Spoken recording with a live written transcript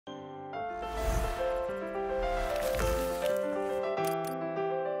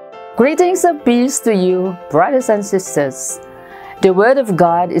Greetings of peace to you, brothers and sisters. The Word of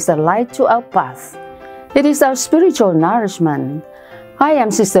God is a light to our path. It is our spiritual nourishment. I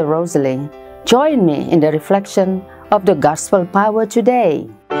am Sister Rosalie. Join me in the reflection of the Gospel power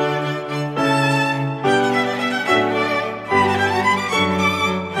today.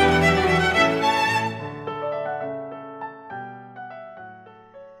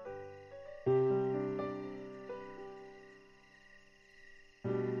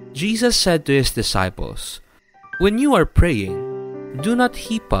 Jesus said to his disciples, "When you are praying, do not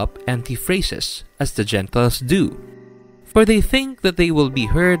heap up empty phrases as the Gentiles do, for they think that they will be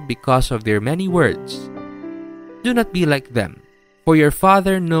heard because of their many words. Do not be like them, for your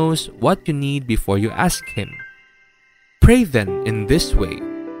Father knows what you need before you ask Him. Pray then in this way: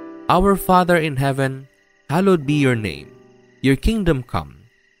 Our Father in heaven, hallowed be your name. Your kingdom come.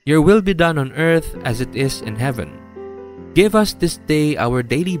 Your will be done on earth as it is in heaven. Give us this day our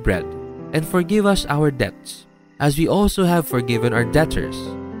daily bread, and forgive us our debts, as we also have forgiven our debtors.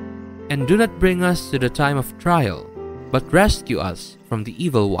 And do not bring us to the time of trial, but rescue us from the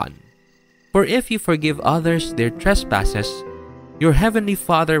evil one. For if you forgive others their trespasses, your heavenly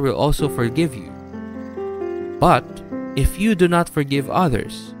Father will also forgive you. But if you do not forgive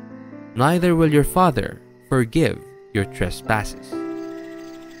others, neither will your Father forgive your trespasses."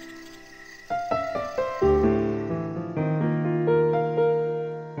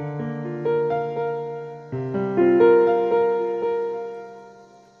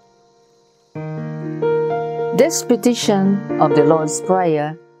 This petition of the Lord's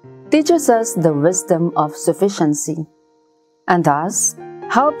Prayer teaches us the wisdom of sufficiency, and thus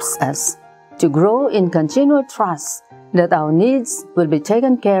helps us to grow in continual trust that our needs will be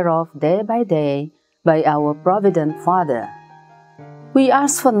taken care of day by day by our Provident Father. We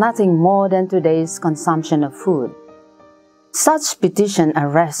ask for nothing more than today's consumption of food. Such petition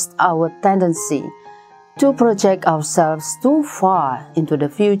arrests our tendency to project ourselves too far into the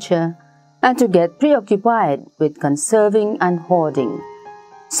future and to get preoccupied with conserving and hoarding,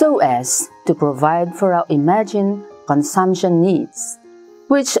 so as to provide for our imagined consumption needs,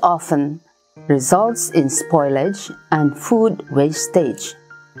 which often results in spoilage and food wastage.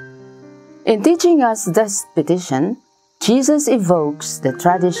 In teaching us this petition, Jesus evokes the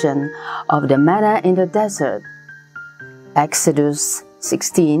tradition of the manna in the desert. Exodus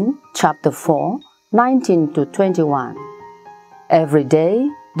 16, chapter 4, 19 to 21. Every day,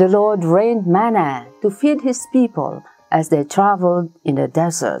 the Lord rained manna to feed His people as they traveled in the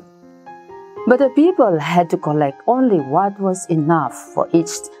desert. But the people had to collect only what was enough for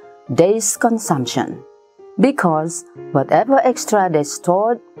each day's consumption, because whatever extra they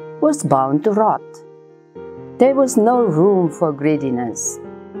stored was bound to rot. There was no room for greediness,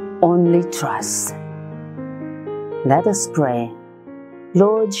 only trust. Let us pray.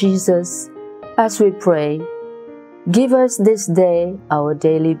 Lord Jesus, as we pray, give us this day our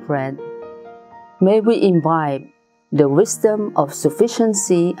daily bread. May we imbibe the wisdom of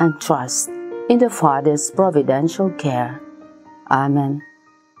sufficiency and trust in the Father's providential care. Amen.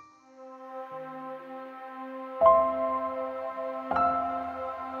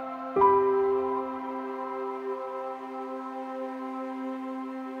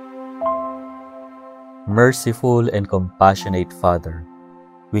 Merciful and compassionate Father,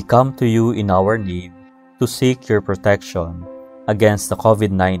 we come to you in our need to seek your protection against the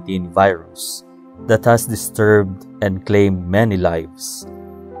COVID-19 virus that has disturbed and claimed many lives.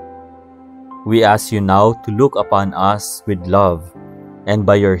 We ask you now to look upon us with love and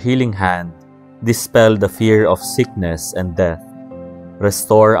by your healing hand, dispel the fear of sickness and death,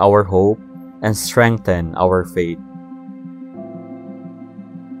 restore our hope, and strengthen our faith.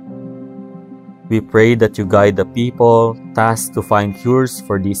 We pray that you guide the people tasked to find cures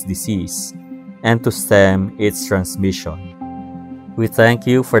for this disease and to stem its transmission. We thank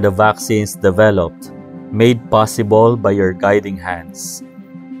you for the vaccines developed, made possible by your guiding hands.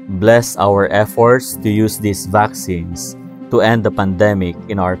 Bless our efforts to use these vaccines to end the pandemic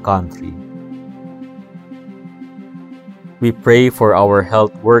in our country. We pray for our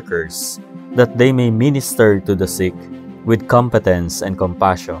health workers that they may minister to the sick with competence and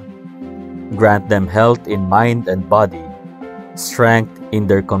compassion. Grant them health in mind and body, strength in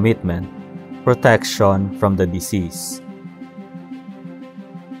their commitment, protection from the disease.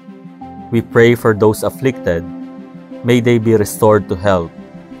 We pray for those afflicted. May they be restored to health.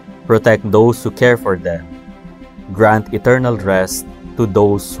 Protect those who care for them. Grant eternal rest to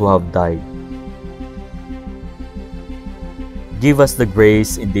those who have died. Give us the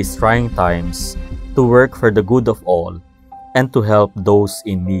grace in these trying times to work for the good of all and to help those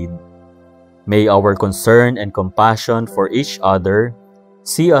in need. May our concern and compassion for each other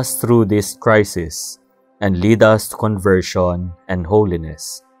see us through this crisis and lead us to conversion and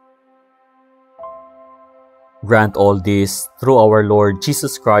holiness. Grant all this through our Lord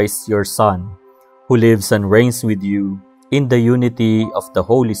Jesus Christ, your Son, who lives and reigns with you in the unity of the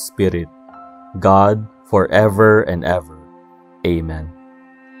Holy Spirit, God, forever and ever. Amen.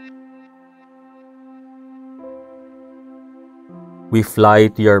 We fly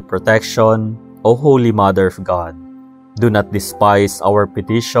to your protection, O Holy Mother of God. Do not despise our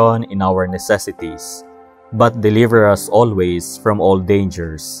petition in our necessities, but deliver us always from all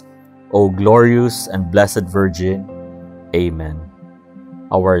dangers, O glorious and blessed Virgin. Amen.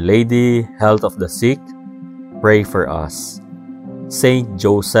 Our Lady, Health of the Sick, pray for us. Saint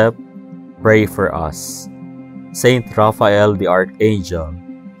Joseph, pray for us. Saint Raphael the Archangel,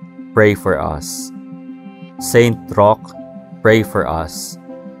 pray for us. Saint Roque, pray for us.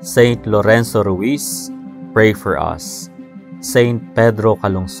 Saint Lorenzo Ruiz, pray for us. Saint Pedro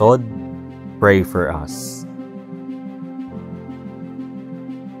Calungsod, pray for us.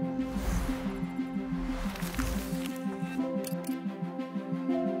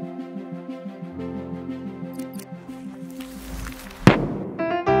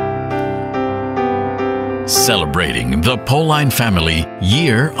 Celebrating the Pauline Family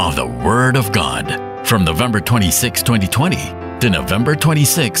Year of the Word of God from November 26, 2020 to November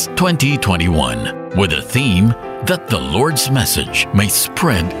 26, 2021 with a theme that the Lord's message may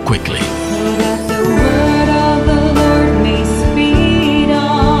spread quickly.